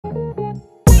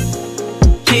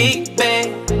Kick back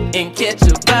and catch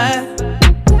a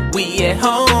vibe. We at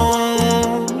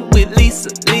home with Lisa.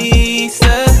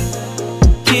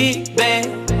 Kick back,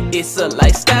 it's a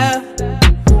lifestyle.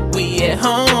 We at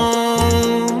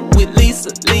home with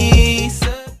Lisa.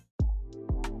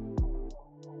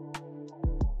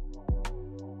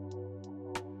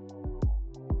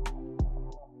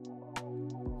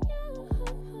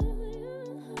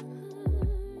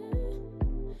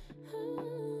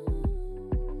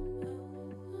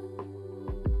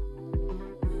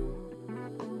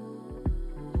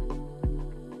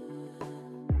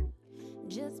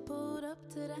 Just pulled up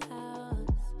to the house,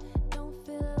 don't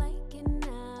feel like getting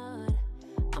out.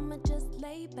 I'ma just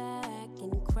lay back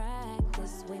and crack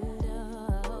this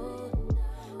window.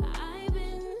 I've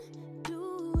been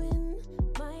doing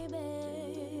my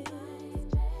best,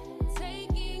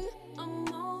 taking a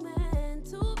moment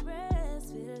to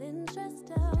rest, feeling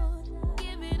stressed out.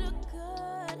 Give it a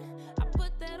cut, I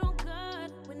put that on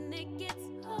God when it gets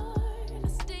hard. I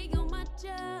stay on my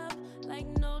job like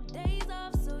no days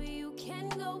off, so you can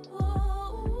go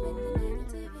home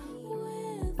with the negativity,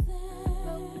 with that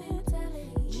broke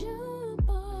mentality. Jump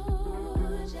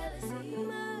on jealousy,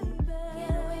 my bad.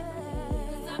 Get away from me,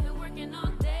 'cause I've been working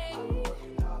all day.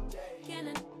 Can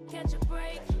I catch a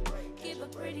break? Give a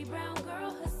pretty brown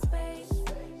girl her space.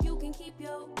 You can keep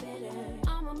your bitter,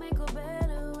 I'ma make a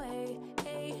better way.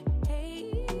 Hey,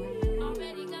 hey,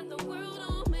 already got the world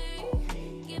on me.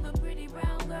 Give a pretty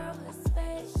brown girl her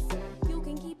space. You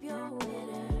can keep your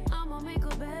bitter, I'ma make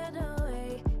a better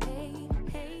way. Hey,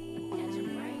 hey, catch a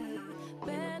break,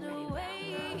 better way.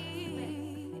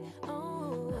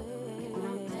 Oh,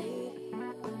 hey.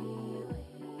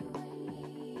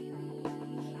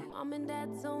 Mom and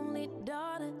dad's only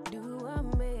daughter, do I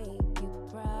make you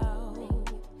proud?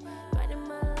 Writing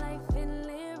my life in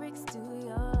lyrics, do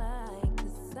you like the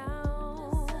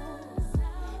sound?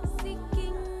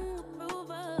 Seeking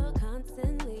approval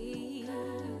constantly.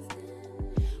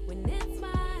 When it's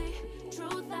my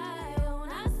truth I own,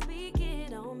 I speak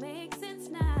it, don't make sense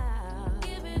now.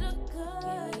 Give it a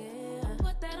cut,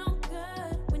 put that on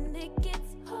good when it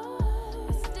gets hard.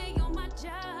 I stay on my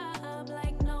job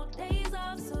like no days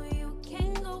off, so you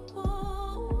can go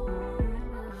home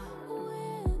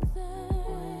with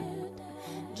that.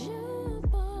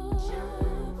 Jump off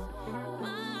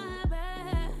my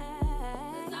back,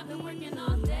 'cause I've been working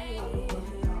all day.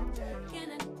 Can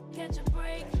I catch a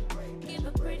break? Give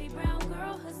a pretty brown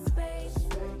girl her space.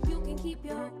 You can keep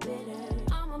your bitter,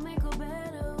 I'ma make a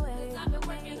better way. 'Cause I've been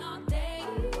working all day.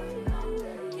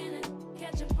 Can I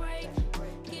catch a break?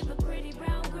 Give a pretty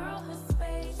brown girl her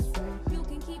space. You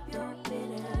can keep your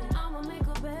bitter, I'ma make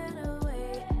a better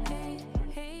way. Hey,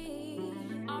 hey,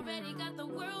 already got the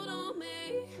world on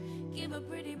me. Give a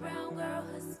pretty brown girl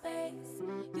her space.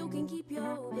 You can keep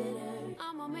your bitter,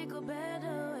 I'ma make a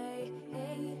better way.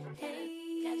 Hey,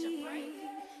 hey, catch a break,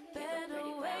 better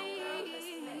way.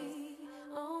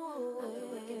 Oh,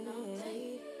 working all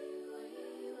day.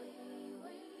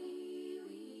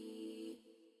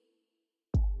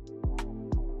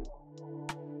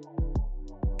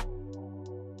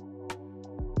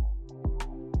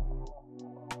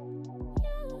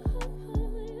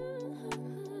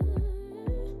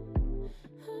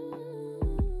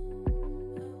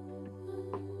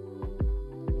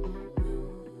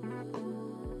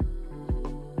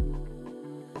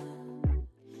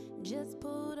 Just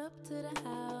pulled up to the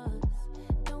house,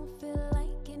 don't feel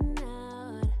like getting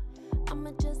out.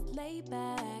 I'ma just lay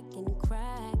back and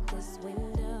crack this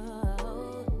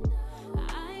window.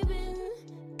 I've been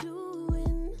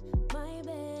doing my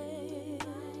best,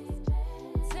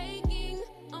 taking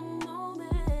a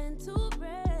moment to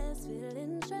rest,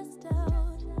 feeling stressed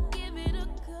out. Give it a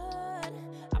cut,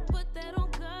 I put that on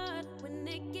God when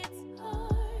it gets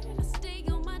hard. I stay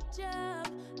on my job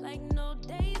like no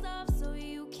days off, so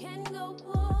you can go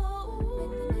home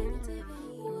with the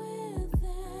negativity, with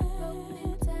that broke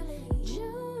mentality.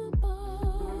 Jump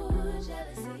on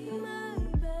jealousy, my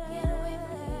bad. Get away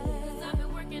from me, 'cause I've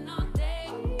been working all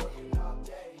day.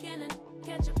 Can I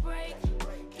catch a break?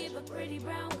 Give a pretty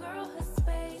brown girl her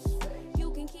space.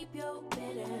 You can keep your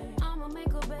bitter, I'ma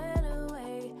make a better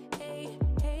way. Hey,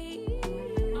 hey,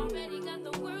 already got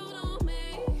the world on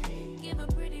me. Give a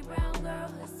pretty brown girl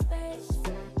her space.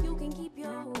 You can keep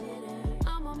your bitter,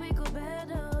 I'ma make a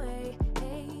better way.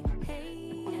 Hey,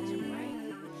 hey, catch a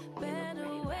break,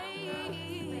 better way.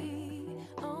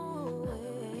 Oh,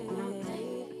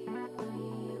 hey.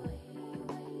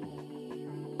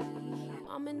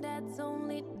 Mom and dad's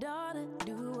only daughter,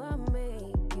 do I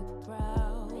make you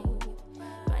proud?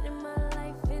 Writing my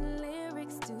life in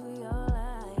lyrics, do you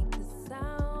like the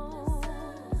sound?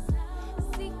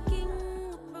 Seeking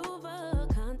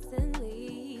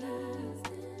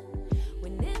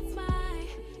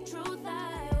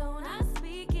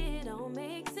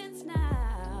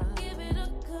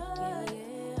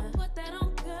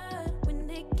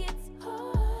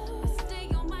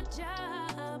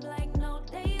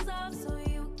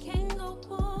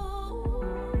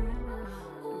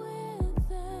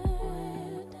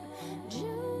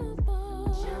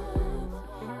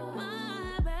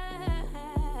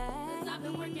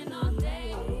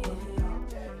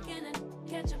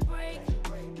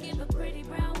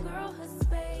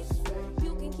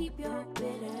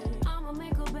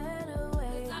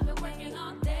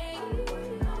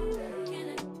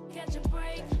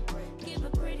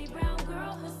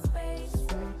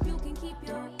keep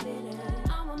your bitter.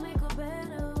 I'ma make a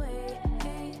better way.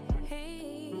 Hey,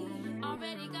 hey.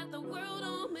 Already got the world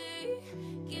on me.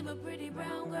 Give a pretty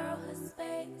brown girl her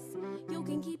space. You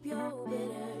can keep your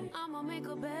bitter. I'ma make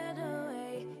a better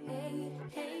way. Hey,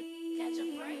 hey. Catch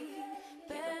a break.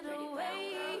 Better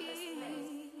way.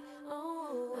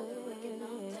 Oh,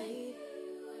 hey.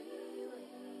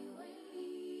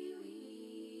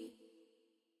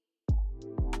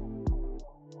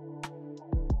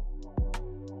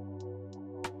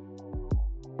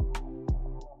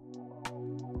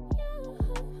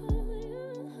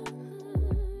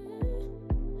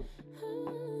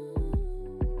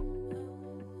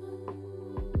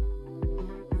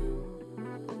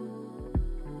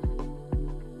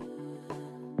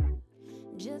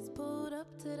 Just pulled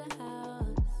up to the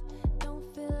house,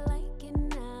 don't feel like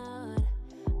getting out.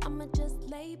 I'ma just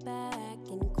lay back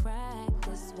and crack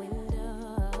this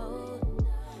window.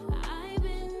 I've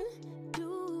been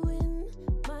doing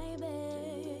my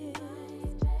best,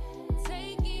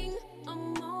 taking a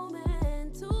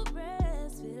moment to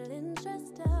rest, feeling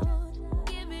stressed out.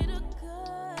 Give it a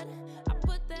cut, I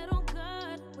put that on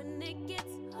cut when it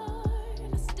gets hard.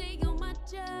 I stay on my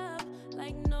job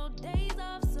like no days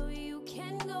off, so you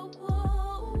can go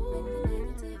home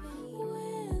with that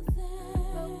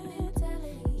broke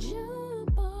mentality.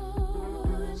 Jump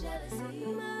on jealousy,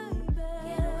 my bad.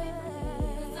 Get away from me,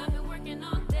 'cause I've been working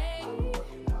all day.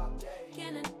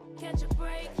 Can I catch a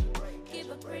break? Give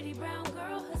a pretty brown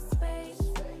girl her space.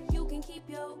 You can keep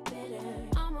your bitter.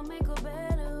 I'ma make a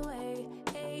better way.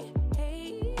 Hey,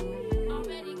 hey.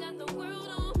 Already got the world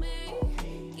on me.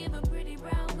 Give a pretty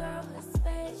brown girl her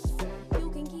space. You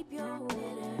can keep your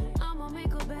bitter. I'ma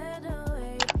make a better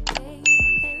way. Hey,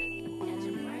 hey. Catch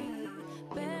a break.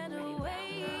 Better way.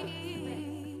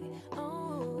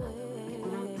 Oh,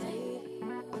 hey.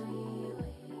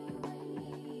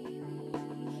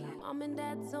 Mom and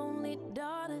dad's only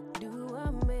daughter. Do I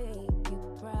make you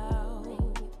proud?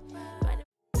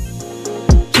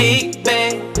 Kick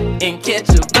back and catch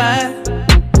a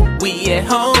vibe. We at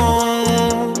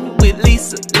home with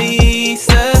Lisa.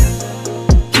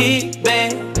 Kick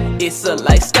back, it's a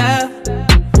lifestyle.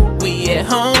 We at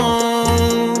home